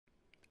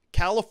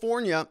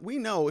California, we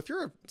know if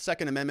you're a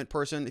Second Amendment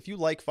person, if you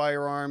like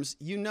firearms,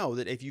 you know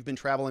that if you've been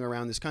traveling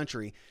around this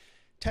country,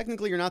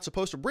 technically you're not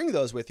supposed to bring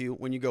those with you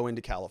when you go into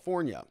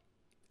California,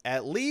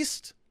 at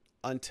least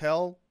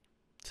until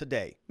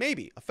today.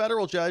 Maybe a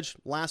federal judge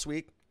last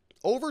week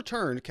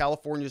overturned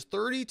California's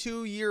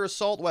 32-year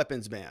assault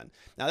weapons ban.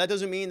 Now, that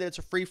doesn't mean that it's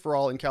a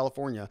free-for-all in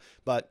California,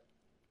 but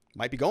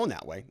might be going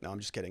that way. No, I'm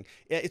just kidding.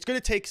 It's going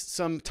to take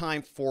some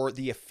time for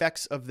the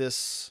effects of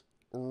this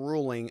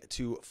ruling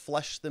to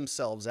flesh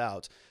themselves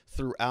out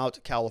throughout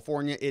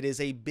California. It is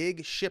a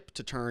big ship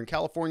to turn.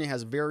 California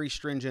has very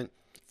stringent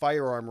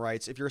firearm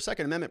rights. If you're a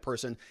Second Amendment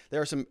person,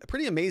 there are some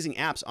pretty amazing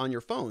apps on your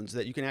phones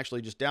that you can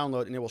actually just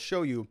download, and it will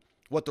show you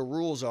what the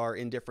rules are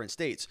in different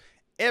states.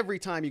 Every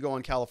time you go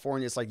in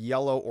California, it's like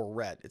yellow or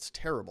red. It's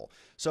terrible.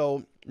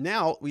 So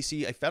now we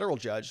see a federal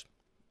judge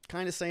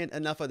kind of saying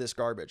enough of this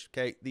garbage.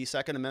 Okay, the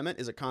Second Amendment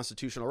is a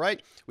constitutional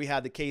right. We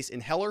had the case in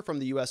Heller from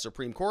the U.S.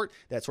 Supreme Court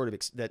that sort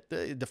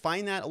of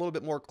defined that a little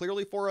bit more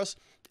clearly for us.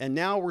 And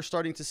now we're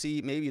starting to see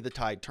maybe the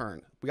tide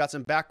turn. We got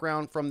some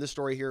background from this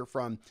story here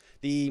from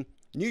the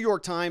New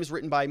York Times,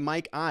 written by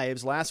Mike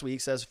Ives last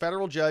week. Says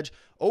federal judge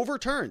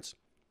overturns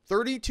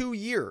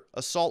 32-year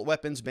assault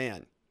weapons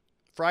ban.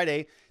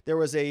 Friday, there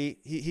was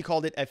he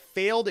called it a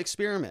failed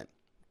experiment,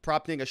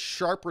 prompting a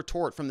sharp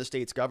retort from the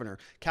state's governor.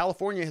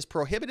 California has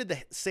prohibited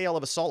the sale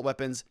of assault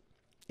weapons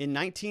in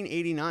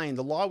 1989.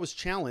 The law was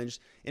challenged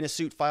in a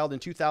suit filed in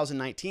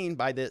 2019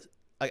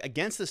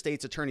 against the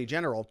state's attorney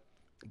general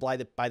by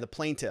the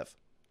plaintiff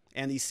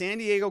and the San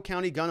Diego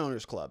County Gun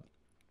Owners Club.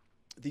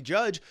 The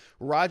judge,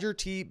 Roger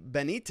T.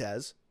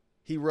 Benitez,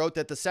 he wrote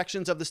that the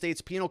sections of the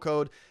state's penal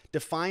code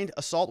defined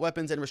assault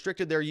weapons and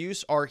restricted their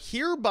use are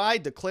hereby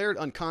declared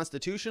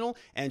unconstitutional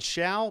and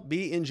shall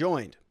be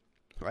enjoined.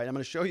 All right, I'm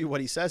going to show you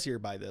what he says here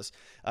by this.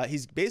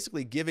 He's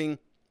basically giving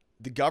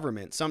the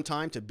government some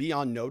time to be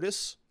on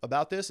notice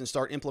about this and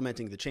start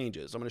implementing the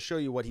changes. I'm going to show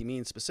you what he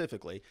means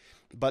specifically.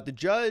 But the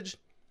judge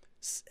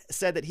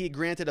said that he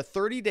granted a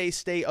 30-day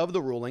stay of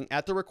the ruling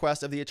at the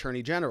request of the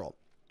attorney general,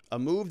 a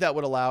move that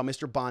would allow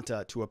Mr.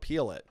 Bonta to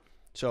appeal it.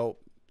 So,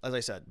 as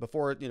I said,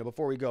 before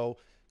we go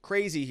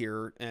crazy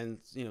here and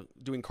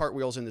doing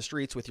cartwheels in the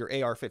streets with your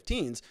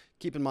AR-15s,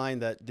 keep in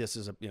mind that this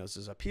is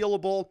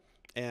appealable,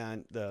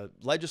 and the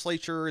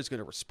legislature is going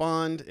to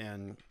respond.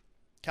 And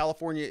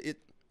California,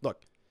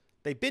 look,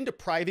 they've been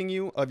depriving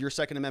you of your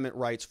Second Amendment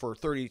rights for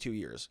 32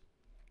 years.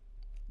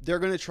 They're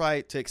going to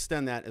try to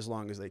extend that as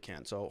long as they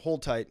can. So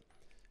hold tight.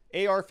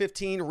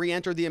 AR-15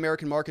 re-entered the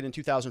American market in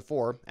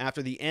 2004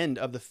 after the end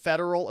of the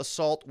federal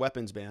assault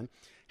weapons ban.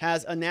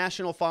 Has a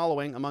national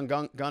following among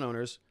gun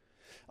owners.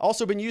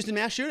 Also been used in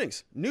mass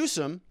shootings.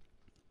 Newsome,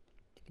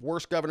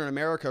 worst governor in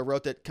America,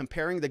 wrote that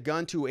comparing the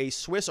gun to a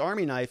Swiss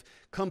Army knife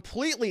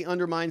completely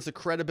undermines the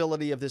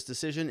credibility of this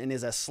decision and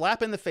is a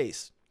slap in the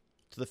face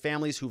to the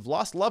families who've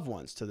lost loved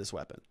ones to this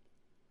weapon.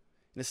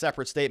 In a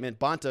separate statement,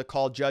 Bonta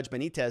called Judge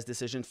Benitez's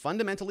decision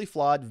fundamentally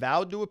flawed,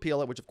 vowed to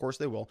appeal it, which of course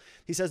they will.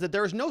 He says that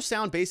there is no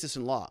sound basis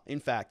in law,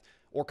 in fact,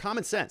 or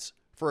common sense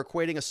for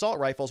equating assault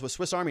rifles with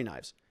Swiss Army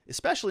knives,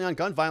 especially on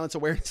Gun Violence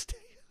Awareness Day.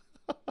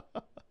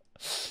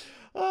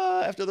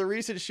 After the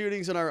recent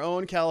shootings in our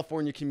own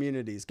California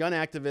communities, gun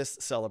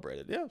activists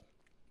celebrated. Yeah,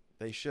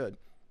 they should.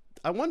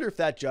 I wonder if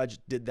that judge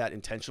did that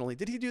intentionally.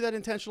 Did he do that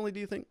intentionally, do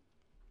you think?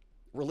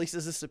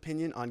 Releases this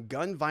opinion on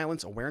Gun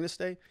Violence Awareness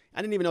Day?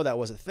 I didn't even know that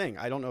was a thing.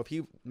 I don't know if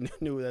he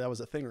knew that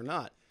was a thing or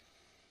not.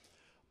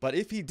 But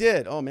if he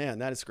did, oh man,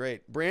 that is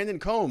great. Brandon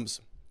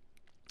Combs,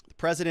 the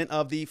president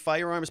of the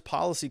Firearms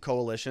Policy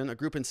Coalition, a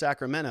group in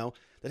Sacramento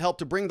that helped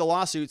to bring the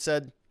lawsuit,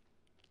 said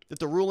that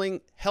the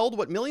ruling held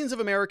what millions of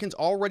Americans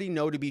already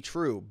know to be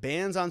true.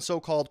 Bans on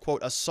so-called,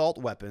 quote, assault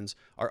weapons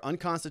are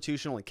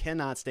unconstitutional and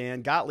cannot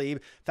stand. Gottlieb,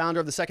 founder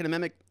of the Second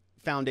Amendment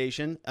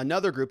Foundation,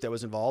 another group that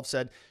was involved,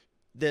 said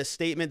this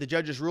statement, the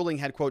judge's ruling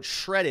had, quote,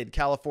 shredded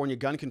California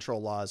gun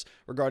control laws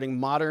regarding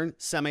modern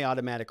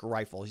semi-automatic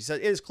rifles. He said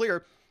it is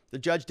clear the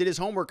judge did his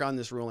homework on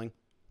this ruling.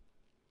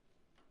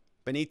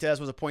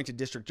 Benitez was appointed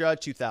district judge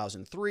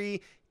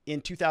 2003.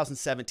 In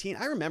 2017,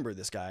 I remember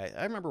this guy.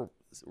 I remember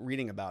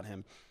reading about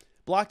him.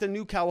 Blocked a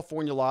new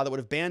California law that would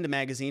have banned a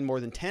magazine more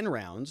than 10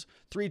 rounds.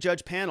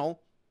 3-judge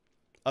panel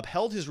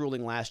upheld his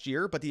ruling last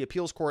year, but the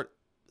appeals court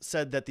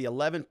said that the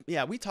 11,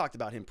 yeah, we talked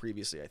about him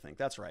previously, I think.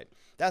 That's right.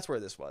 That's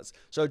where this was.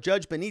 So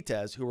Judge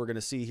Benitez, who we're going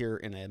to see here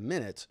in a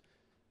minute,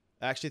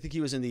 I actually think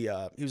he was in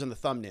the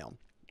thumbnail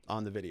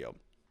on the video.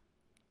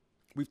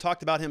 We've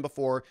talked about him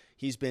before.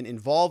 He's been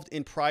involved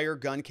in prior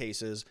gun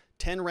cases.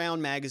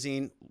 10-round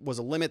magazine was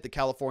a limit that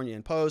California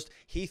imposed.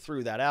 He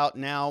threw that out.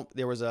 Now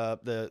there was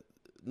the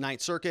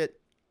Ninth Circuit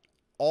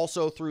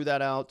also threw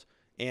that out,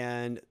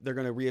 and they're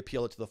going to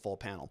reappeal it to the full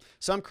panel.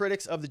 Some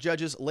critics of the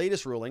judge's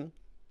latest ruling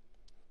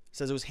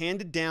says it was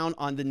handed down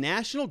on the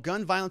National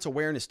Gun Violence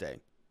Awareness Day.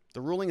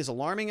 The ruling is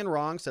alarming and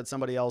wrong, said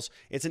somebody else.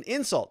 It's an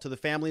insult to the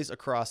families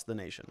across the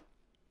nation.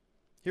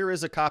 Here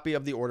is a copy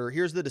of the order.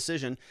 Here's the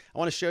decision. I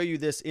want to show you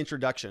this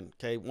introduction,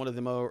 okay? One of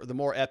the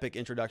more epic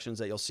introductions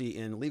that you'll see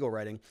in legal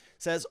writing. It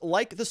says,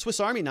 like the Swiss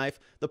Army knife,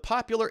 the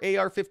popular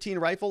AR-15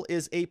 rifle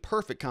is a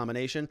perfect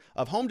combination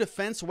of home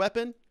defense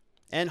weapon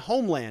and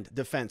homeland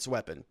defense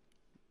weapon.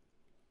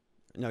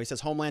 No, he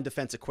says homeland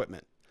defense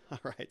equipment. All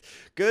right.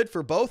 Good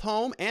for both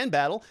home and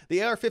battle.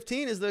 The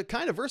AR-15 is the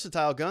kind of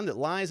versatile gun that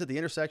lies at the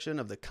intersection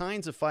of the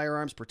kinds of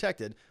firearms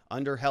protected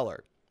under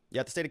Heller.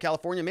 Yet the state of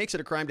California makes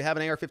it a crime to have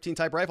an AR-15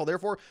 type rifle.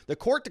 Therefore, the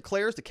court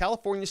declares the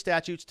California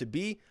statutes to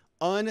be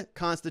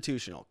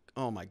unconstitutional.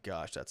 Oh my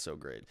gosh, that's so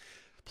great.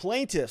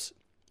 Plaintiffs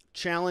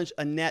challenge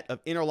a net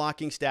of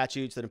interlocking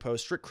statutes that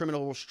impose strict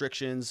criminal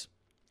restrictions,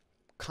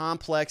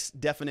 complex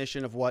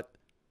definition of what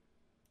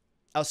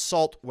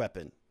assault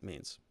weapon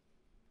means.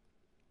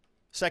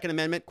 Second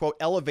Amendment, quote,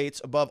 elevates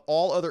above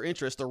all other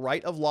interests the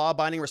right of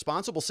law-abiding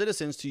responsible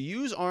citizens to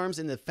use arms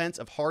in the defense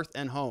of hearth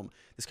and home.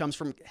 This comes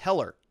from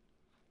Heller.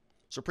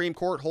 Supreme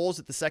Court holds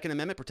that the Second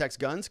Amendment protects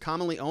guns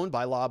commonly owned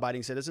by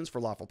law-abiding citizens for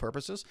lawful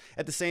purposes.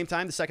 At the same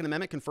time, the Second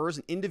Amendment confers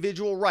an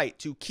individual right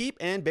to keep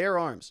and bear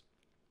arms.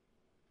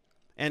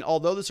 And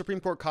although the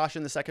Supreme Court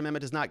cautioned the Second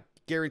Amendment does not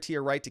guarantee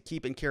a right to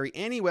keep and carry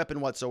any weapon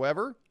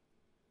whatsoever,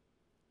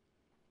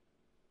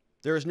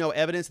 there is no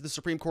evidence that the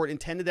Supreme Court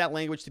intended that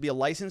language to be a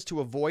license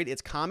to avoid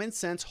its common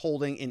sense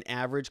holding in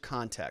average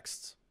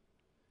contexts.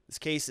 This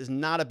case is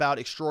not about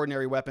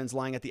extraordinary weapons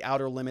lying at the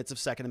outer limits of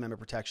Second Amendment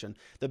protection.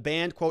 The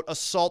banned, quote,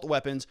 assault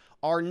weapons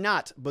are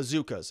not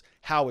bazookas,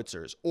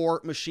 howitzers,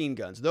 or machine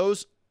guns.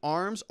 Those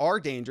arms are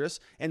dangerous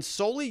and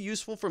solely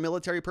useful for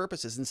military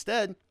purposes.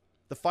 Instead,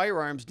 the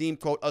firearms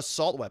deemed, quote,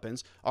 assault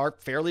weapons are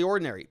fairly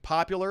ordinary,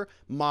 popular,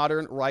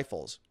 modern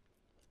rifles.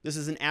 This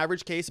is an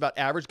average case about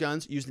average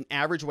guns used in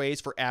average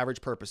ways for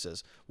average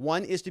purposes.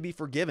 One is to be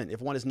forgiven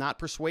if one is not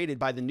persuaded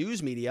by the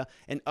news media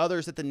and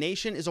others that the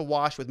nation is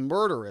awash with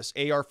murderous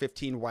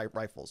AR-15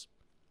 rifles.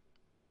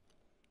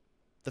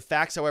 The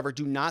facts, however,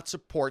 do not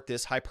support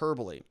this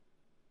hyperbole.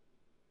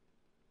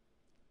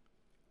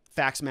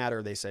 Facts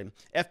matter, they say.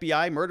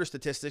 FBI murder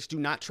statistics do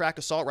not track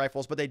assault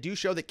rifles, but they do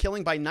show that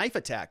killing by knife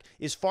attack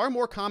is far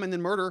more common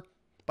than murder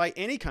by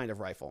any kind of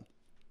rifle.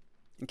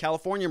 In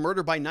California,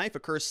 murder by knife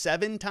occurs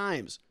 7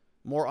 times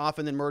more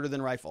often than murder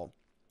than rifle.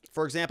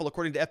 For example,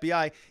 according to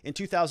FBI, in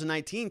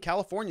 2019,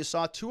 California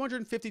saw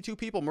 252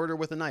 people murdered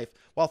with a knife,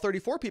 while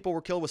 34 people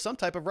were killed with some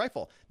type of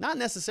rifle, not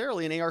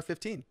necessarily an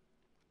AR-15.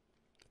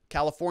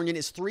 Californian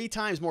is 3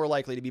 times more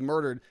likely to be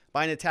murdered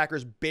by an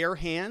attacker's bare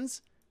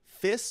hands,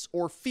 fists,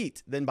 or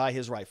feet than by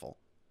his rifle.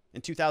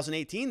 In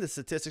 2018, the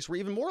statistics were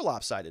even more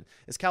lopsided,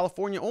 as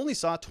California only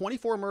saw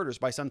 24 murders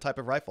by some type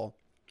of rifle.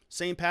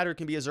 Same pattern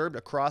can be observed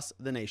across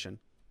the nation.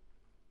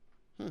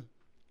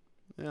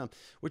 Yeah,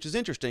 which is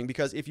interesting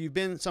because if you've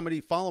been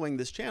somebody following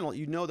this channel,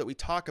 you know that we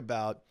talk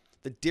about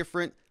the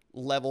different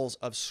levels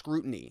of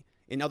scrutiny.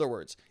 In other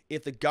words,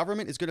 if the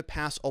government is going to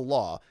pass a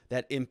law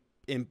that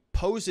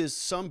imposes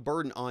some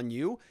burden on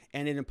you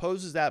and it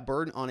imposes that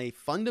burden on a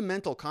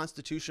fundamental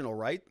constitutional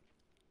right,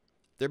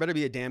 there better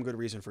be a damn good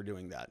reason for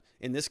doing that.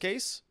 In this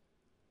case,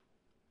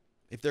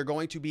 if they're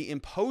going to be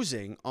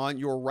imposing on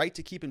your right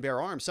to keep and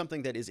bear arms,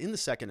 something that is in the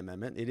Second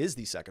Amendment, it is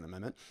the Second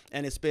Amendment,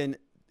 and it's been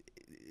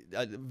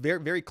very,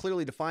 very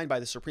clearly defined by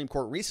the Supreme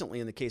Court recently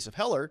in the case of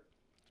Heller.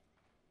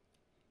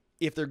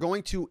 If they're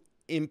going to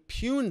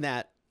impugn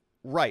that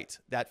right,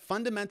 that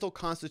fundamental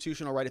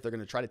constitutional right, if they're going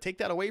to try to take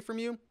that away from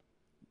you,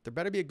 there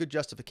better be a good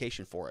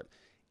justification for it.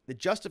 The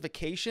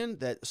justification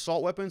that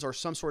assault weapons are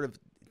some sort of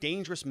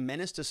dangerous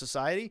menace to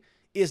society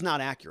is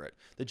not accurate.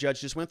 The judge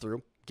just went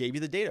through, gave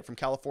you the data from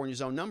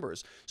California's own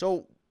numbers.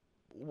 So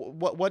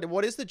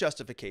what is the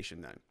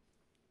justification then?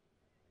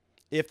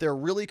 If they're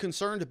really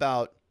concerned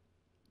about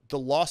the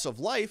loss of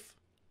life,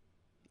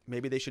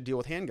 maybe they should deal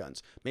with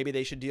handguns. Maybe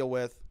they should deal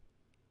with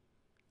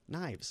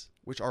knives,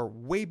 which are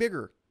way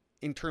bigger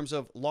in terms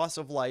of loss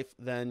of life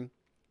than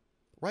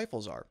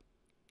rifles are.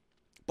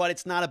 But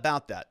it's not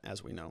about that,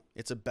 as we know.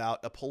 It's about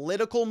a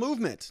political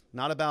movement,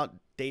 not about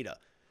data.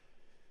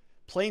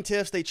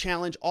 Plaintiffs, they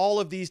challenge all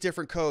of these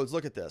different codes.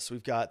 Look at this.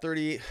 We've got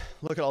 30,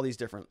 look at all these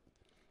different.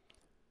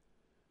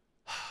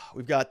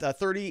 We've got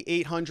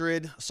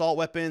 3,800 assault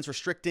weapons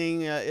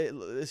restricting,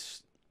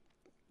 it's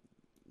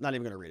not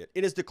even going to read it.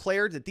 It is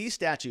declared that these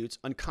statutes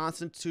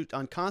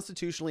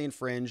unconstitutionally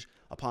infringe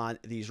upon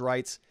these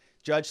rights.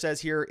 Judge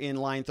says here in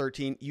line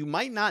 13, you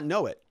might not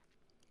know it,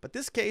 but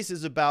this case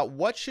is about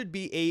what should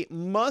be a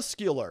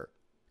muscular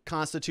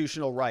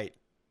constitutional right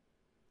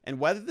and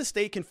whether the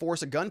state can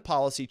force a gun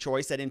policy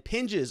choice that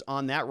impinges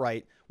on that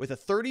right with a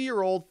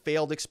 30-year-old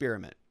failed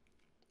experiment.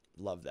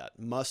 Love that.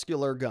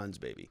 Muscular guns,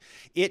 baby.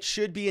 It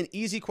should be an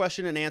easy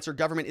question and answer.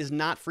 Government is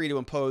not free to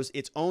impose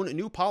its own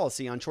new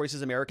policy on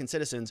choices of American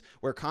citizens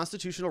where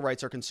constitutional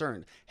rights are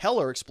concerned.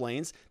 Heller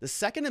explains the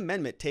Second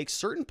Amendment takes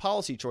certain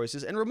policy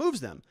choices and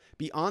removes them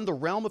beyond the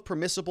realm of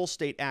permissible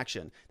state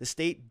action. The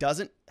state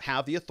doesn't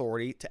have the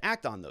authority to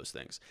act on those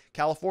things.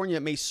 California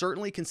may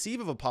certainly conceive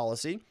of a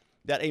policy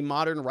that a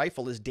modern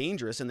rifle is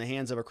dangerous in the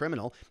hands of a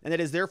criminal, and that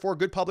it is therefore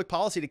good public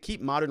policy to keep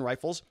modern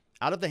rifles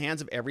out of the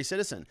hands of every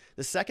citizen.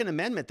 The Second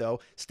Amendment, though,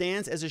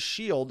 stands as a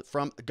shield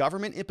from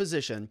government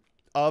imposition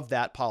of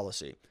that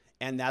policy.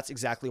 And that's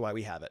exactly why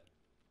we have it.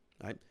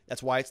 Right?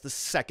 That's why it's the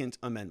Second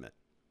Amendment.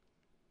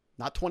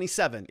 Not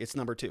 27, it's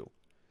number 2.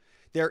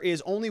 There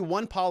is only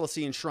one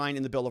policy enshrined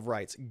in the Bill of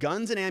Rights.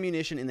 Guns and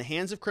ammunition in the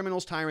hands of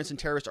criminals, tyrants, and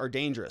terrorists are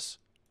dangerous.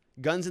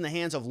 Guns in the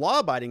hands of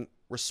law-abiding,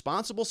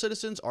 responsible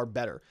citizens are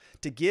better.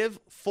 To give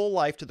full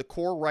life to the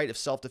core right of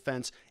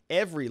self-defense,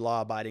 every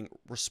law-abiding,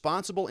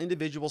 responsible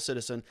individual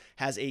citizen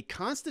has a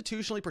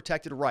constitutionally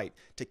protected right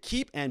to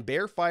keep and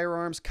bear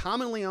firearms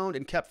commonly owned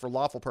and kept for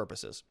lawful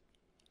purposes.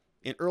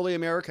 In early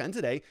America and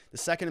today, the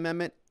Second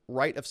Amendment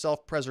right of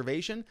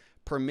self-preservation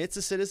permits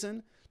a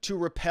citizen to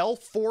repel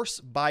force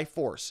by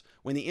force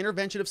when the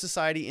intervention of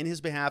society in his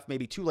behalf may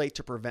be too late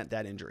to prevent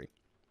that injury.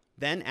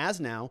 Then, as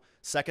now,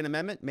 Second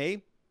Amendment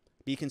may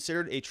be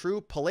considered a true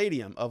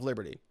palladium of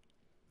liberty.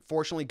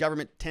 Fortunately,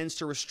 government tends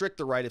to restrict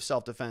the right of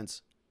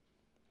self-defense.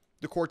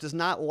 The court does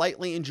not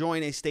lightly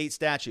enjoin a state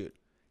statute.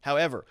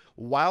 However,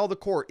 while the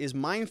court is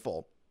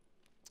mindful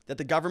that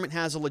the government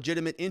has a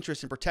legitimate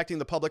interest in protecting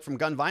the public from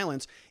gun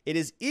violence, it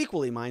is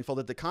equally mindful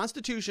that the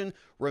Constitution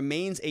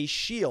remains a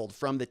shield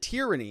from the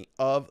tyranny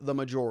of the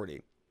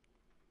majority.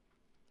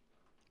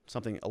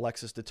 Something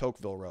Alexis de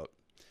Tocqueville wrote.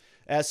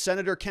 As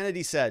Senator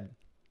Kennedy said,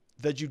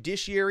 the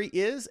judiciary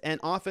is and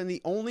often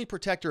the only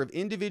protector of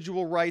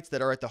individual rights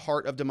that are at the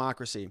heart of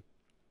democracy.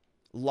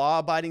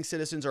 Law-abiding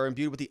citizens are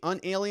imbued with the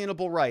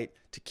unalienable right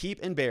to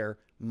keep and bear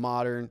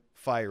modern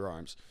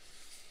firearms.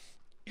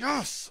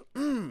 Yes.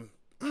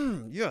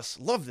 Yes,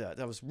 love that.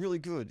 That was really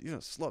good.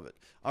 Yes, love it.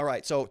 All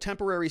right, so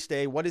temporary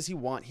stay. What does he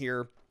want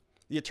here?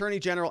 The Attorney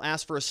General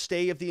asked for a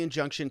stay of the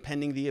injunction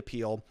pending the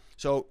appeal.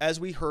 So as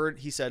we heard,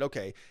 he said,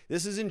 okay,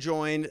 this is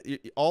enjoined.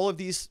 All of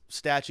these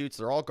statutes,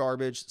 they're all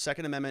garbage.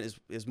 Second Amendment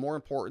is more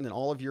important than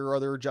all of your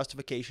other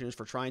justifications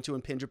for trying to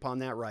impinge upon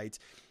that right.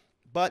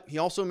 But he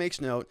also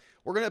makes note,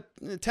 we're going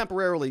to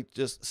temporarily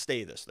just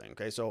stay this thing.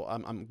 Okay, so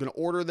I'm going to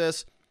order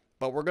this,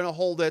 but we're going to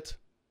hold it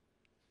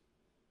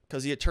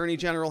because the Attorney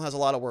General has a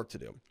lot of work to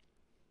do.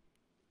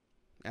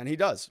 And he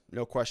does,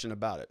 no question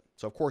about it.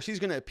 So, of course, he's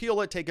going to appeal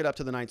it, take it up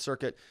to the Ninth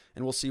Circuit,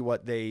 and we'll see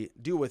what they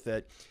do with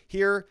it.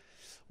 Here,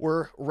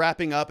 we're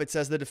wrapping up. It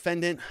says the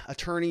defendant,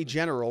 Attorney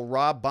General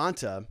Rob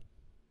Bonta,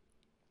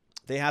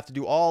 they have to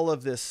do all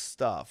of this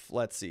stuff.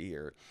 Let's see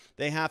here.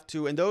 They have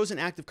to, and those in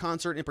active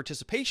concert and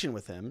participation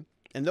with him,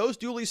 and those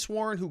duly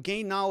sworn who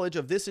gain knowledge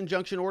of this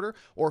injunction order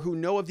or who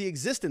know of the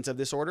existence of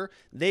this order,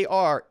 they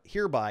are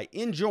hereby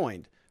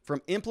enjoined from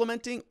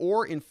implementing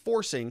or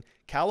enforcing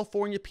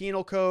California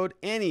Penal Code,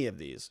 any of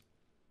these.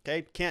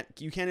 Okay,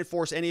 you can't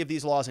enforce any of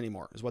these laws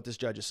anymore, is what this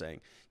judge is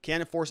saying.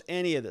 Can't enforce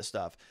any of this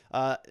stuff.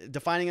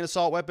 Defining an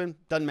assault weapon,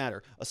 doesn't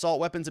matter. Assault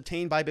weapons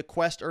obtained by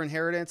bequest or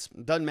inheritance,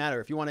 doesn't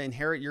matter. If you want to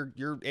inherit your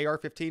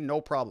AR-15,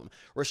 no problem.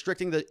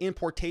 Restricting the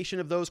importation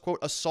of those, quote,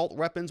 assault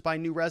weapons by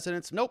new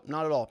residents, nope,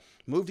 not at all.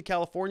 Move to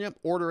California,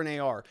 order an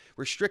AR.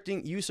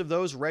 Restricting use of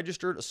those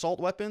registered assault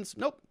weapons,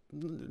 nope.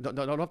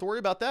 Don't have to worry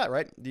about that,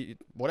 right?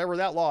 Whatever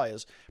that law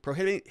is.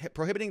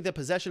 Prohibiting the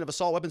possession of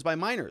assault weapons by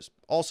minors,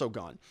 also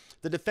gone.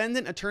 The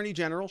defendant attorney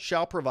general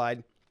shall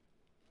provide,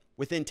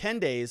 within 10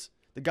 days,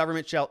 the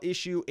government shall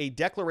issue a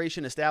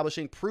declaration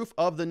establishing proof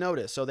of the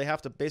notice. So they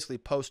have to basically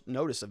post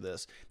notice of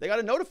this. They got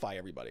to notify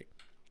everybody.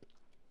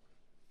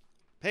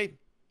 Hey,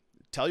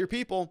 tell your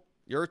people,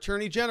 your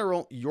attorney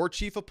general, your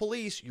chief of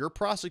police, your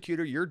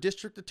prosecutor, your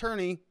district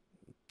attorney,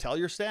 tell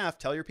your staff,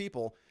 tell your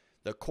people,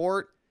 the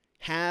court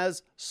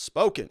has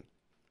spoken.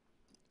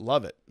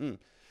 Love it.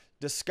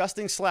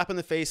 Disgusting slap in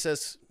the face,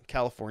 says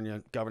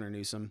California Governor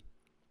Newsome.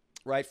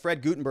 Right?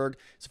 Fred Gutenberg,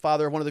 his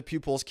father of one of the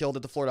pupils killed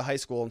at the Florida high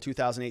school in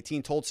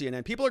 2018, told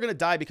CNN, people are going to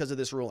die because of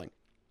this ruling,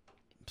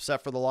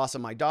 except for the loss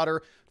of my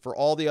daughter, for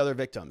all the other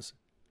victims.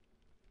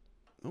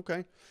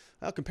 Okay.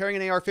 Well, comparing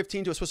an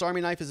AR-15 to a Swiss Army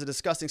knife is a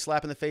disgusting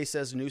slap in the face,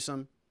 says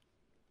Newsome.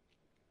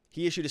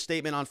 He issued a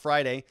statement on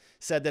Friday,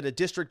 said that a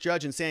district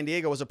judge in San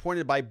Diego was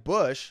appointed by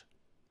Bush.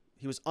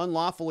 He was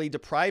unlawfully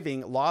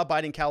depriving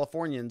law-abiding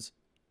Californians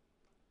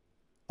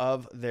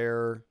of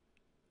their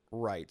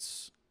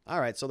rights. All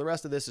right, so the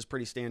rest of this is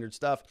pretty standard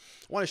stuff.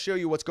 I want to show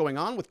you what's going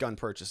on with gun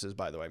purchases,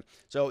 by the way.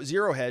 So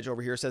Zero Hedge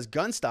over here says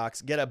gun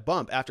stocks get a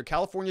bump after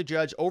California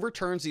judge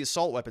overturns the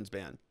assault weapons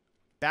ban.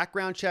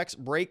 Background checks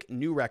break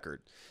new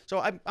record. So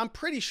I'm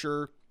pretty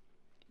sure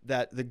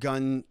that the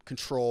gun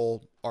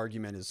control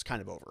argument is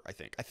kind of over, I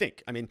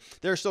think. I mean,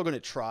 they're still going to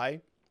try.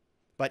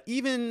 But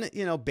even,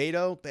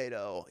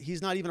 Beto,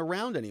 he's not even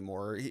around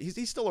anymore.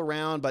 He's still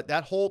around, but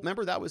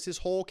remember, that was his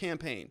whole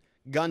campaign,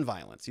 gun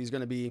violence. He's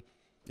going to be,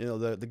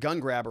 the gun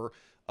grabber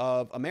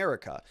of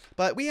America.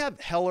 But we have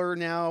Heller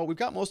now. We've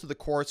got most of the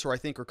courts who I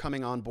think are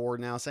coming on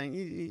board now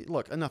saying,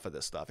 look, enough of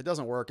this stuff. It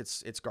doesn't work.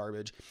 It's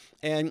garbage.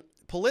 And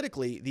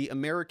politically, the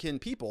American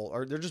people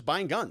they're just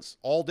buying guns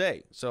all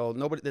day. So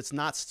that's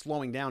not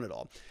slowing down at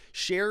all.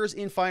 Shares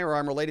in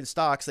firearm related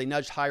stocks, they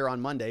nudged higher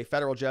on Monday.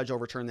 Federal judge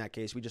overturned that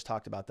case. We just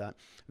talked about that.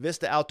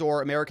 Vista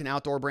Outdoor, American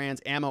Outdoor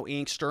Brands, Ammo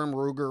Inc., Sturm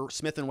Ruger,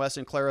 Smith &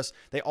 Wesson, Claris,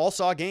 they all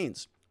saw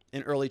gains.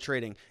 in early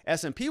trading.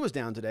 S&P was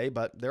down today,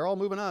 but they're all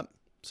moving up.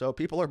 So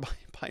people are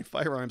buying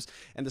firearms,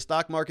 and the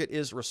stock market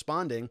is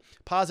responding.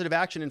 Positive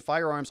action in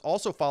firearms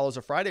also follows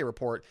a Friday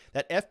report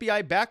that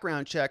FBI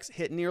background checks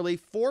hit nearly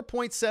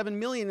 4.7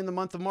 million in the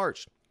month of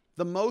March,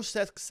 the most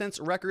since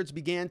records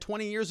began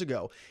 20 years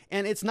ago.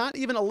 And it's not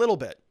even a little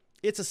bit.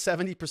 It's a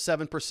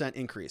 77%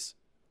 increase.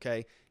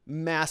 Okay,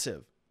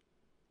 massive.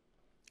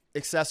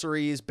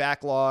 Accessories,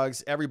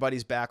 backlogs,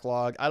 everybody's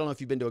backlog. I don't know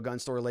if you've been to a gun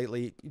store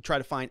lately. You try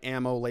to find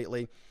ammo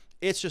lately.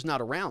 It's just not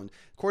around.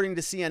 According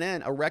to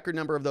CNN, a record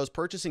number of those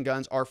purchasing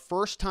guns are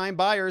first-time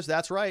buyers.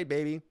 That's right,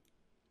 baby.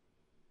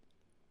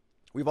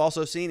 We've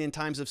also seen in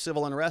times of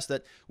civil unrest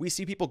that we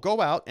see people go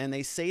out and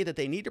they say that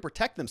they need to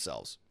protect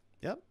themselves.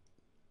 Yep,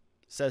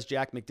 says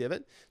Jack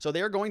McDivitt. So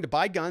they're going to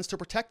buy guns to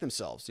protect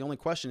themselves. The only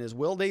question is,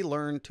 will they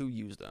learn to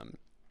use them?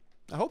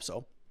 I hope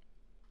so.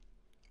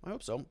 I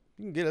hope so.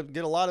 You can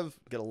get a lot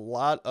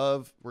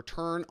of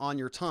return on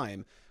your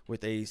time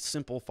with a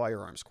simple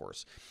firearms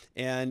course.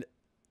 And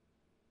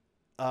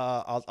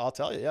I'll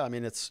tell you, yeah, I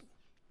mean, it's,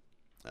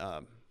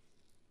 well,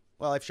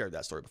 I've shared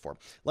that story before.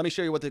 Let me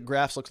show you what the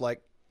graphs look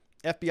like.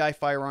 FBI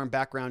firearm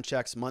background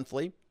checks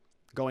monthly,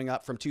 going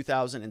up from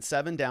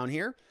 2007 down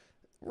here,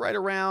 right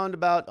around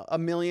about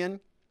 1 million.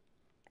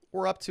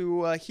 We're up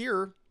to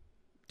here,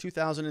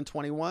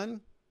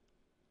 2021.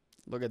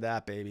 Look at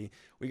that, baby.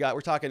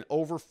 We're talking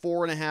over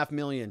 4.5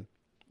 million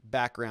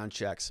background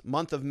checks.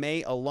 Month of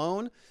May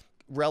alone,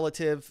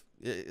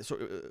 the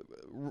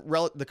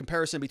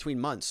comparison between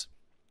months.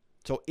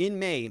 So in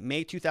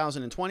May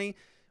 2020,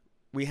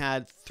 we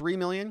had 3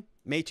 million.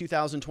 May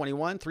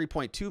 2021,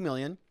 3.2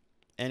 million.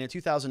 And in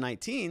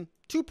 2019,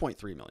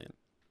 2.3 million.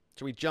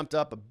 So we jumped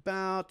up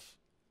about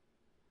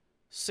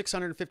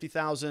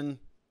 650,000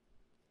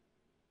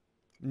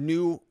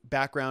 new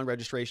background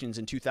registrations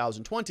in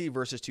 2020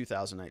 versus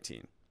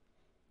 2019.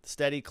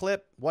 Steady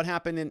clip. What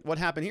happened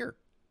here?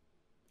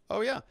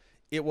 Oh yeah,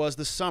 it was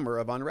the summer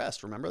of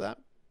unrest. Remember that?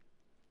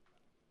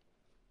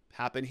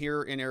 Happened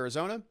here in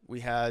Arizona.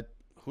 We had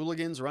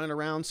hooligans running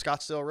around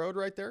Scottsdale Road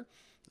right there.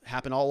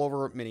 Happened all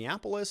over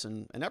Minneapolis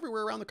and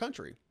everywhere around the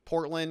country.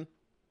 Portland,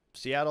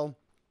 Seattle.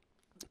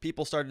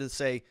 People started to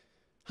say,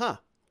 kind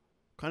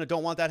of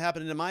don't want that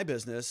happening to my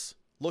business.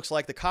 Looks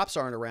like the cops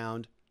aren't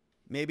around.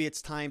 Maybe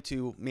it's time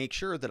to make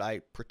sure that I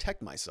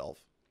protect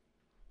myself.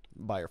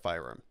 Buy a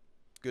firearm.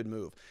 Good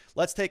move.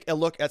 Let's take a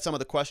look at some of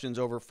the questions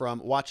over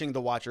from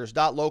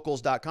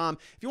watchingthewatchers.locals.com.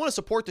 If you want to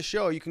support the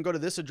show, you can go to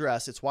this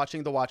address. It's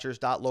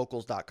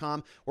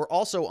watchingthewatchers.locals.com. We're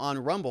also on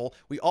Rumble.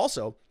 We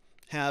also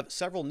have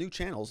several new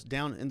channels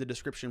down in the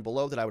description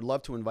below that I would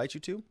love to invite you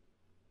to.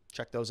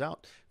 Check those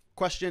out.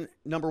 Question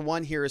number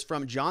 1 here is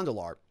from John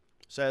Delar.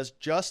 Says,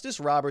 Justice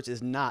Roberts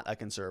is not a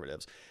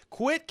conservative.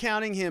 Quit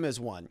counting him as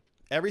one.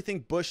 Everything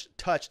Bush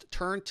touched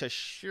turned to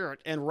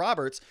shit, and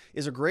Roberts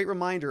is a great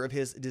reminder of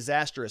his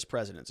disastrous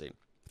presidency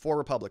for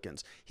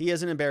Republicans. He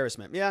is an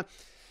embarrassment. Yeah,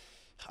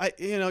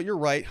 you're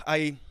right.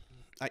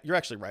 You're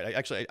actually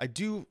right. I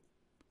do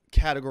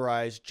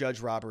categorize Judge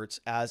Roberts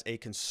as a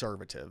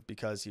conservative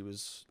because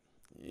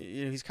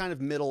he's kind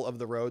of middle of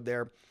the road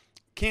there.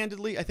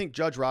 Candidly, I think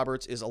Judge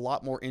Roberts is a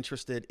lot more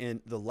interested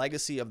in the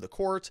legacy of the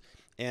court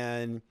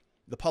and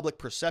the public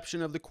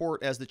perception of the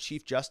court as the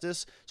Chief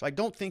Justice. So I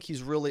don't think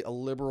he's really a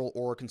liberal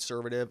or a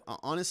conservative.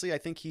 Honestly, I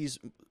think he's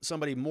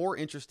somebody more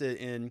interested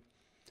in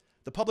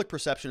the public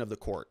perception of the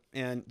court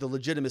and the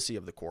legitimacy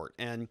of the court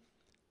and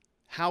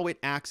how it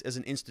acts as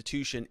an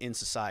institution in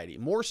society,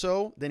 more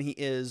so than he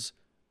is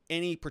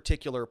any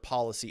particular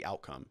policy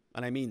outcome.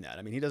 And I mean that.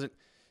 I mean, he doesn't,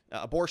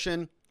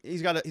 abortion,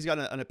 he's got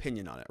an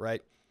opinion on it,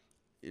 right?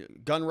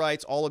 Gun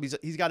rights, all of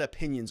he's got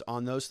opinions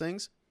on those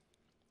things.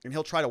 And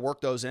he'll try to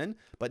work those in,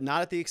 but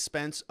not at the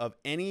expense of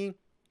anything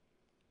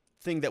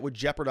that would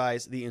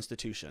jeopardize the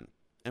institution.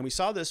 And we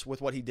saw this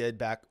with what he did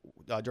back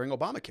during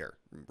Obamacare.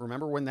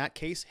 Remember when that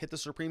case hit the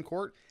Supreme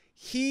Court?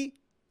 He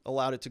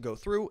allowed it to go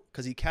through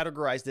because he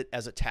categorized it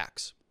as a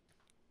tax.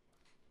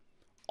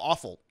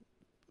 Awful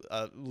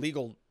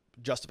legal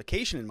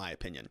justification, in my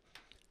opinion.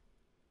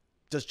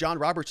 Does John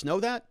Roberts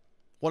know that?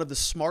 One of the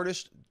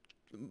smartest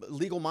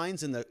legal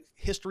minds in the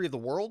history of the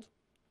world?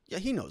 Yeah,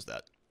 he knows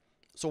that.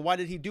 So why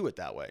did he do it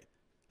that way?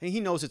 And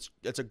he knows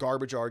it's a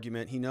garbage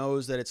argument. He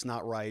knows that it's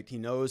not right. He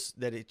knows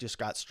that it just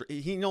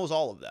he knows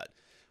all of that.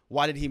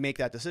 Why did he make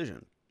that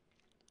decision?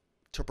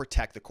 To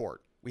protect the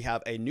court. We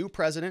have a new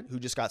president who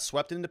just got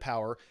swept into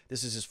power.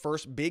 This is his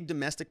first big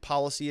domestic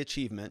policy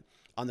achievement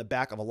on the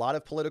back of a lot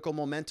of political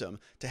momentum.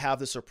 To have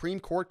the Supreme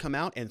Court come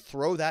out and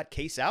throw that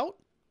case out?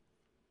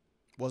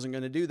 Wasn't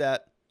going to do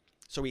that.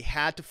 So he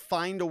had to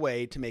find a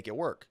way to make it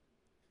work.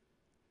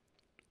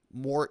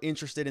 More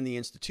interested in the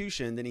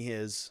institution than he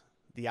is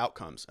the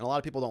outcomes. And a lot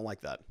of people don't like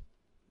that,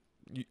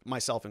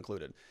 myself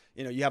included.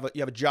 You have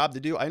a job to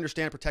do. I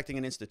understand protecting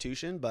an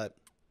institution, but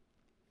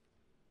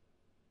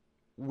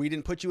we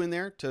didn't put you in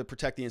there to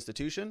protect the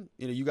institution.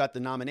 You got the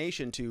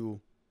nomination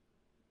to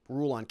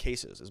rule on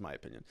cases, is my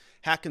opinion.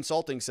 Hack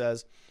Consulting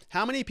says,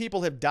 how many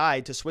people have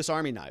died to Swiss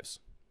Army knives?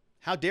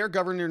 How dare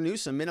Governor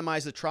Newsome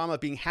minimize the trauma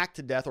of being hacked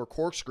to death or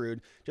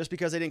corkscrewed just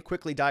because they didn't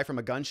quickly die from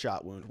a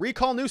gunshot wound?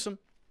 Recall Newsome.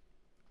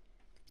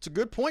 It's a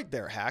good point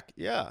there, Hack.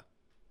 Yeah.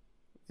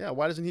 Yeah,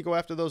 why doesn't he go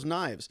after those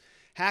knives?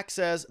 Hack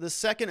says the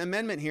Second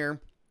Amendment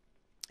here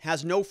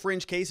has no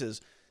fringe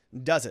cases,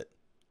 does it?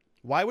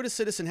 Why would a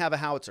citizen have a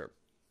howitzer?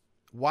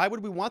 Why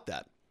would we want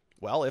that?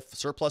 Well, if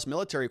surplus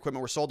military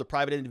equipment were sold to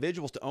private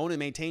individuals to own and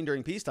maintain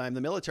during peacetime,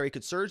 the military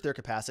could surge their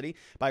capacity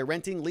by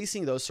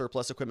leasing those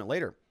surplus equipment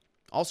later.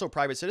 Also,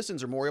 private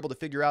citizens are more able to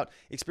figure out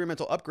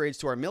experimental upgrades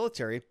to our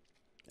military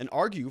and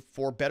argue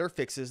for better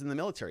fixes than the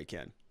military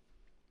can.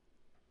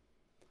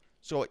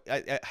 So,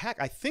 Hack,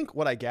 I think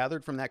what I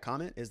gathered from that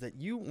comment is that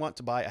you want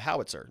to buy a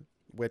howitzer,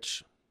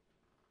 which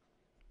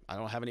I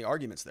don't have any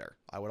arguments there.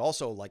 I would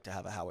also like to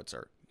have a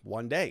howitzer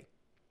one day.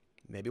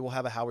 Maybe we'll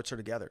have a howitzer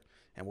together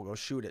and we'll go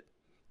shoot it.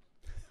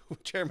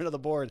 Chairman of the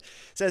board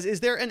says, is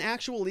there an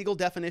actual legal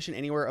definition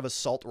anywhere of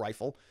assault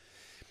rifle?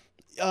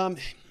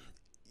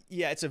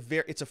 Yeah, it's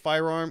a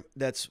firearm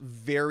that's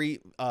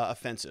very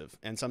offensive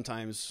and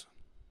sometimes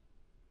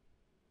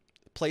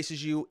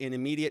places you in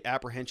immediate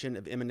apprehension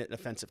of imminent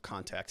offensive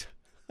contact.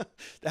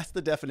 That's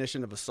the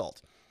definition of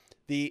assault.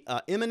 The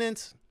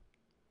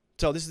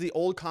so this is the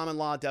old common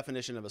law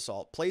definition of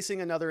assault,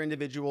 placing another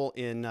individual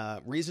in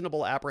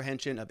reasonable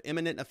apprehension of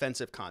imminent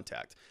offensive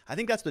contact. I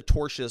think that's the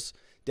tortious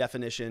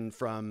definition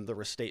from the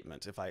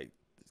restatement, if I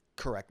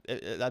correct.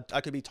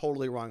 I could be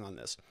totally wrong on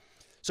this.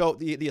 So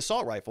the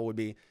assault rifle would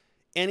be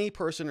any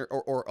person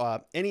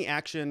or any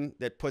action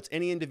that puts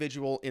any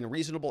individual in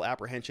reasonable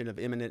apprehension of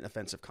imminent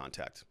offensive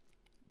contact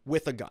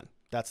with a gun.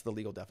 That's the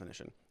legal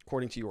definition,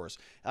 according to yours.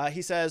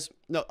 He says,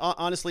 no,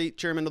 honestly,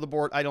 Chairman of the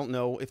board, I don't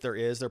know if there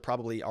is. There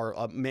probably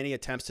are many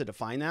attempts to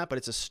define that, but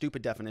it's a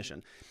stupid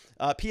definition.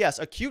 P.S.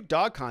 A cute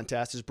dog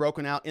contest is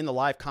broken out in the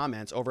live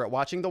comments over at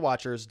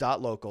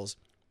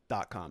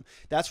watchingthewatchers.locals.com.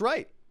 That's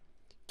right.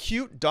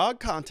 Cute dog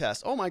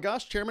contest. Oh my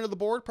gosh, Chairman of the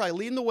board, probably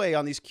leading the way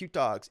on these cute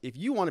dogs. If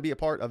you want to be a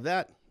part of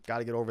that, got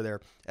to get over there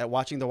at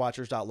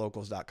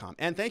watchingthewatchers.locals.com.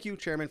 And thank you,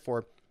 Chairman,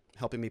 for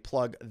helping me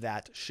plug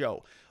that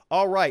show.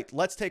 All right,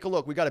 let's take a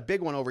look. We got a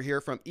big one over here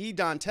from E.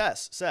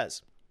 Dantes.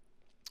 Says,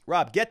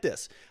 Rob, get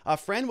this. A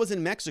friend was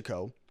in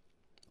Mexico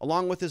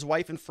along with his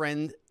wife and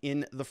friend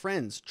in the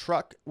friend's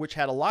truck, which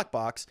had a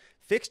lockbox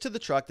fixed to the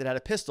truck that had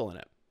a pistol in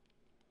it.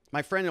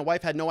 My friend and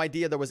wife had no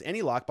idea there was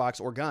any lockbox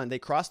or gun. They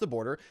crossed the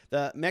border.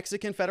 The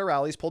Mexican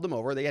federales pulled them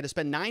over. They had to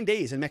spend 9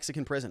 days in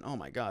Mexican prison. Oh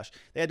my gosh.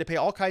 They had to pay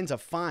all kinds of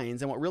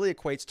fines and what really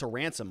equates to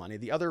ransom money.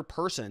 The other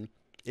person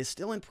is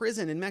still in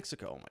prison in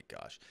Mexico. Oh my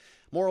gosh.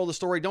 Moral of the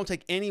story, don't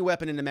take any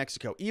weapon into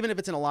Mexico, even if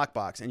it's in a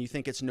lockbox and you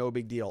think it's no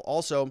big deal.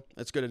 Also,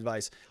 that's good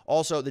advice.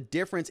 Also, the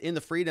difference in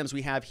the freedoms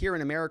we have here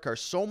in America are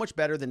so much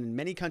better than in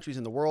many countries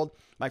in the world.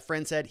 My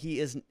friend said he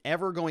isn't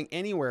ever going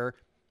near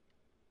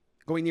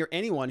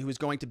anyone who is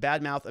going to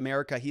badmouth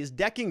America. He is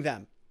decking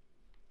them.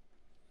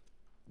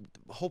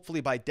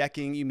 Hopefully by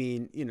decking, you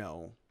mean,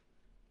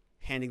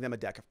 handing them a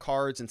deck of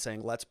cards and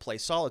saying, let's play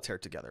solitaire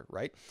together,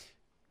 right?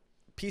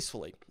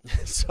 Peacefully.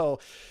 So,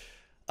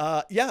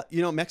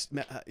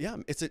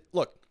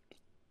 look,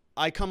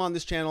 I come on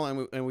this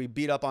channel and we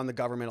beat up on the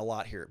government a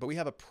lot here, but we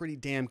have a pretty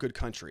damn good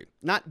country.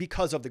 Not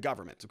because of the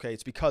government, okay?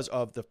 It's because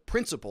of the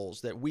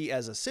principles that we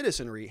as a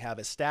citizenry have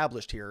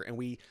established here, and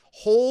we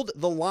hold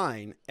the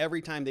line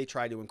every time they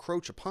try to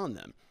encroach upon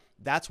them.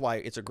 That's why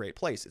it's a great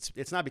place.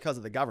 It's not because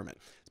of the government.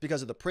 It's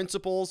because of the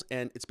principles,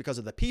 and it's because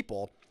of the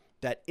people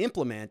that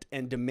implement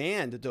and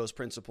demand that those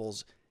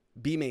principles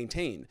be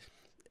maintained.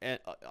 And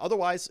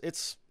otherwise,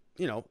 it's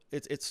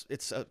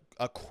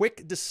a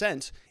quick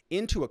descent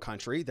into a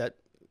country that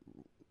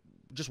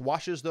just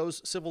washes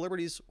those civil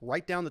liberties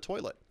right down the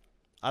toilet.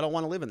 I don't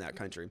want to live in that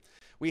country.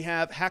 We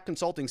have Hack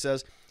Consulting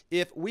says,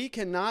 if we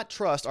cannot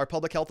trust our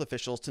public health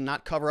officials to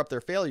not cover up their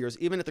failures,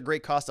 even at the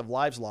great cost of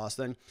lives lost,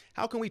 then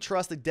how can we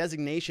trust the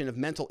designation of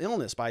mental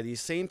illness by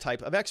these same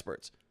type of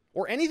experts?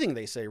 Or anything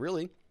they say,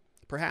 really.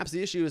 Perhaps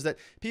the issue is that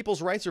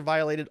people's rights are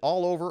violated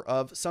all over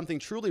of something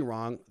truly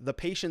wrong, the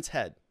patient's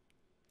head.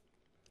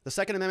 The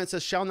Second Amendment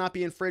says shall not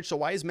be infringed, so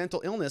why is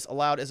mental illness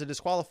allowed as a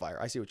disqualifier?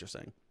 I see what you're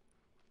saying.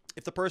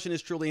 If the person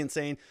is truly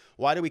insane,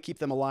 why do we keep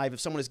them alive? If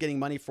someone is getting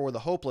money for the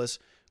hopeless,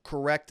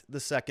 correct the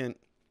Second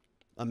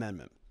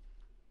Amendment.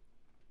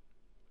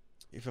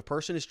 If a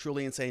person is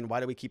truly insane, why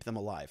do we keep them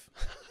alive?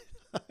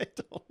 I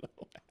don't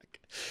know.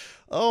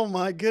 Oh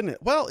my goodness.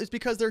 Well, it's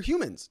because they're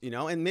humans,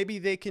 and maybe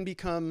they can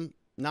become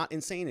not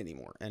insane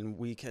anymore and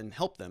we can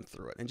help them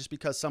through it. And just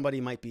because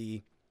somebody might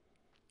be,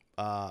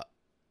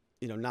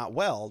 not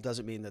well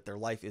doesn't mean that their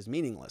life is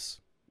meaningless.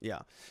 Yeah.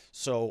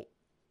 So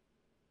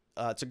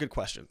it's a good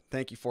question.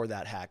 Thank you for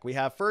that, Hack. We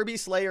have Furby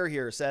Slayer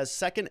here, says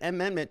Second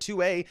Amendment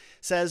 2A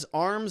says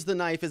arms the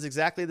knife is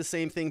exactly the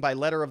same thing by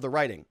letter of the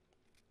writing.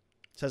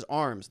 It says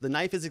arms. The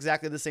knife is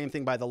exactly the same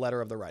thing by the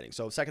letter of the writing.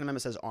 So Second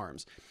Amendment says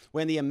arms.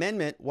 When the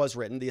amendment was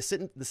written, the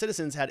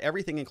citizens had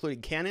everything,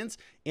 including cannons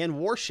and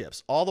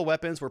warships. All the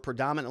weapons were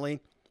predominantly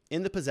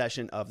in the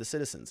possession of the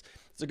citizens.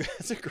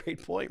 It's a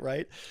great point,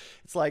 right?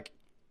 It's like,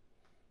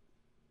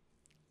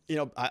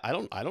 I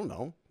don't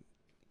know.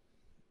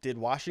 Did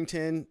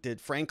Washington,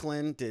 did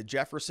Franklin, did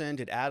Jefferson,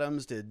 did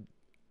Adams, did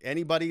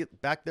anybody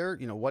back there?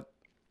 You know what?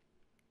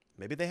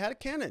 Maybe they had a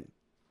cannon.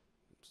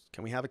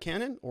 Can we have a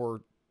cannon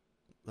or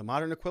the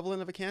modern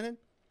equivalent of a cannon?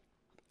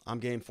 I'm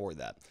game for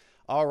that.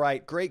 All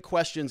right. Great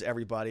questions,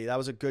 everybody. That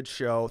was a good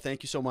show.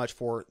 Thank you so much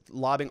for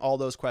lobbing all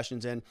those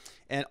questions in.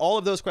 And all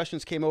of those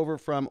questions came over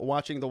from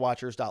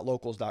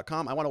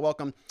watchingthewatchers.locals.com. I want to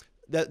welcome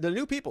the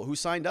new people who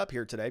signed up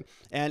here today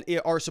and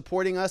are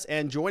supporting us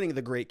and joining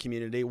the great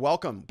community.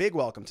 Welcome, big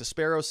welcome to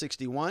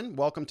Sparrow61.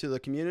 Welcome to the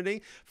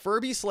community.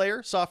 Furby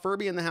Slayer, saw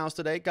Furby in the house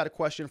today. Got a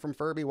question from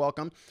Furby.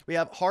 Welcome. We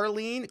have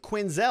Harleen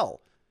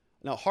Quinzel.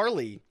 Now,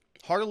 Harley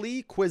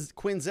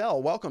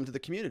Quinzel, welcome to the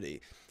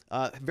community.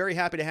 Very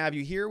happy to have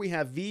you here. We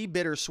have V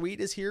Bittersweet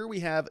is here. We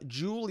have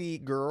Julie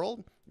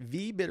Girl,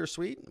 V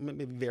Bittersweet,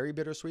 maybe very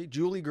bittersweet.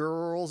 Julie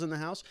Girl's in the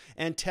house.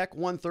 And Tech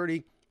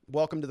 130,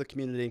 welcome to the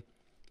community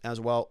as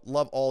well.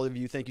 Love all of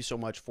you. Thank you so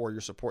much for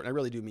your support. And I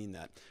really do mean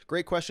that.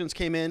 Great questions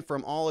came in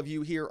from all of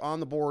you here on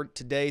the board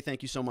today.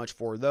 Thank you so much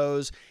for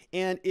those.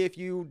 And if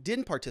you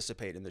didn't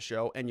participate in the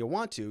show and you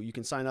want to, you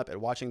can sign up at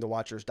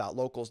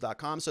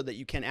watchingthewatchers.locals.com so that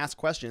you can ask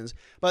questions.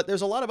 But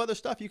there's a lot of other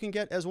stuff you can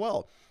get as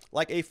well,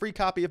 like a free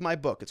copy of my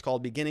book. It's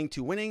called Beginning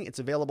to Winning. It's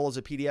available as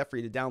a PDF for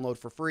you to download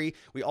for free.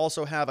 We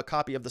also have a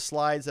copy of the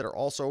slides that are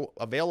also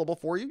available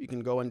for you. You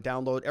can go and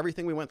download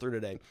everything we went through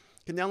today.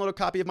 You can download a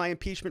copy of my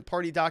impeachment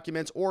party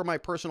documents or my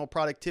personal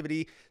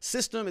productivity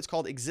system. It's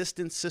called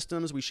Existence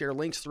Systems. We share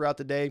links throughout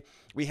the day.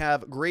 We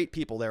have great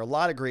people there, a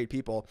lot of great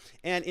people.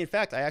 And in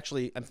fact,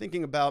 I'm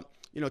thinking about,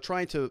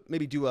 trying to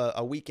maybe do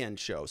a weekend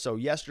show. So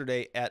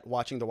yesterday at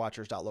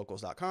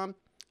watchingthewatchers.locals.com,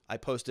 I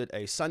posted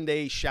a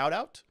Sunday shout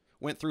out,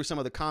 went through some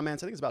of the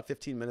comments. I think it's about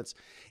 15 minutes.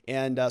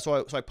 And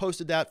so I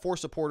posted that for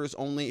supporters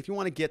only. If you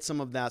want to get some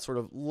of that sort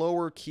of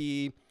lower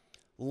key,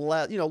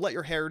 let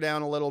your hair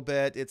down a little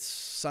bit. It's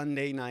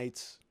Sunday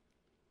nights.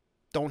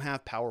 Don't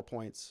have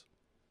PowerPoints.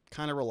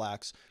 Kind of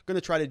relax. I'm going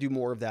to try to do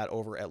more of that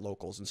over at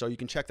Locals. And so you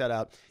can check that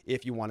out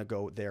if you want to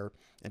go there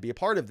and be a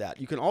part of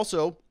that. You can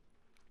also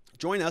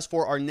join us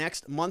for our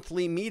next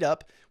monthly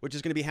meetup, which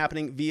is going to be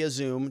happening via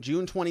Zoom.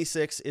 June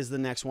 26th is the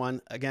next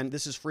one. Again,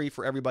 this is free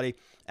for everybody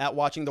at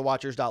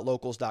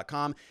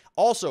watchingthewatchers.locals.com.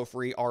 Also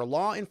free, our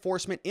law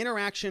enforcement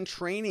interaction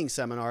training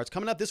seminar. It's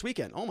coming up this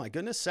weekend. Oh my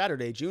goodness,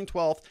 Saturday, June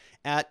 12th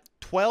at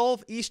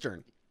 12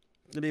 Eastern.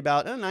 It's going to be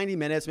about 90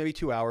 minutes, maybe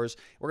 2 hours.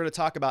 We're going to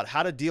talk about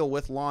how to deal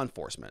with law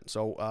enforcement.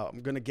 So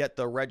I'm going to get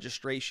the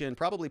registration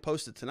probably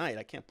posted tonight.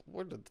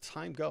 Where did the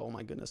time go? Oh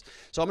my goodness.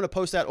 So I'm going to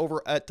post that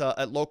over at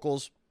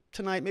Locals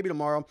tonight, maybe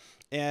tomorrow.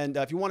 And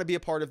if you want to be a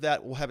part of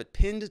that, we'll have it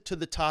pinned to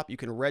the top. You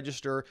can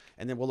register,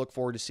 and then we'll look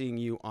forward to seeing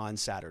you on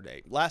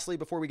Saturday. Lastly,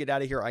 before we get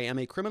out of here, I am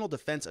a criminal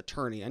defense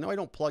attorney. I know I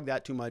don't plug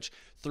that too much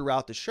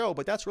throughout the show,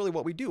 but that's really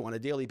what we do on a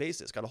daily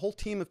basis. Got a whole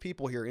team of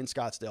people here in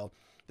Scottsdale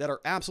that are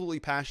absolutely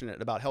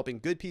passionate about helping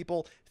good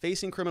people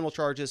facing criminal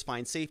charges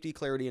find safety,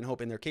 clarity, and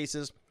hope in their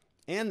cases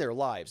and their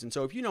lives. And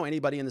so if you know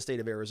anybody in the state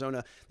of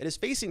Arizona that is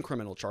facing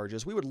criminal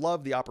charges, we would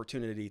love the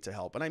opportunity to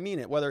help. And I mean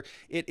it, whether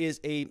it is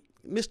a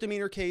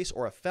misdemeanor case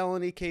or a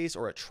felony case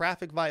or a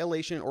traffic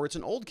violation or it's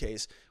an old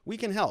case, we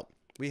can help.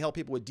 We help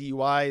people with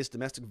DUIs,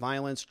 domestic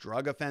violence,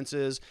 drug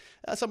offenses,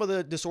 some of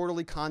the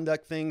disorderly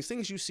conduct things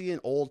you see in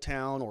Old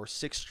Town or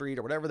 6th Street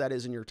or whatever that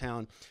is in your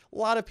town. A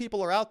lot of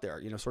people are out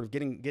there, sort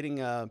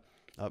of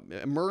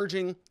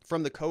emerging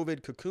from the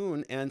COVID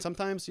cocoon. And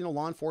sometimes,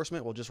 law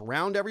enforcement will just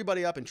round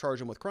everybody up and charge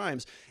them with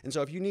crimes. And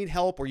so if you need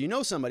help or you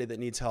know somebody that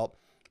needs help,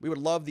 we would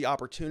love the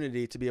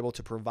opportunity to be able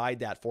to provide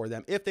that for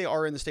them. If they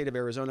are in the state of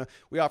Arizona,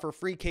 we offer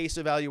free case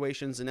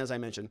evaluations. And as I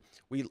mentioned,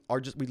 we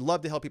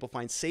love to help people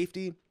find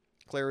safety,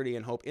 clarity,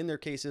 and hope in their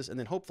cases, and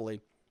then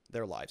hopefully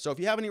their lives. So if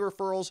you have any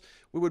referrals,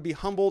 we would be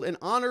humbled and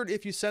honored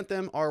if you sent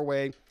them our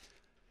way.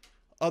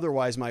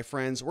 Otherwise, my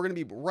friends, we're going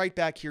to be right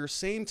back here,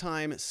 same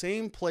time,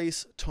 same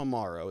place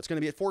tomorrow. It's going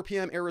to be at 4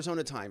 p.m.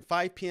 Arizona time,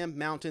 5 p.m.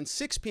 Mountain,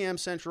 6 p.m.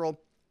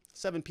 Central,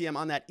 7 p.m.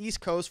 on that East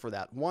Coast for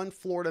that one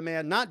Florida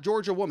man, not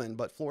Georgia woman,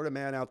 but Florida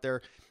man out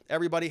there.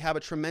 Everybody have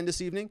a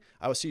tremendous evening.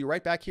 I will see you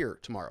right back here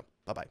tomorrow.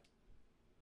 Bye-bye.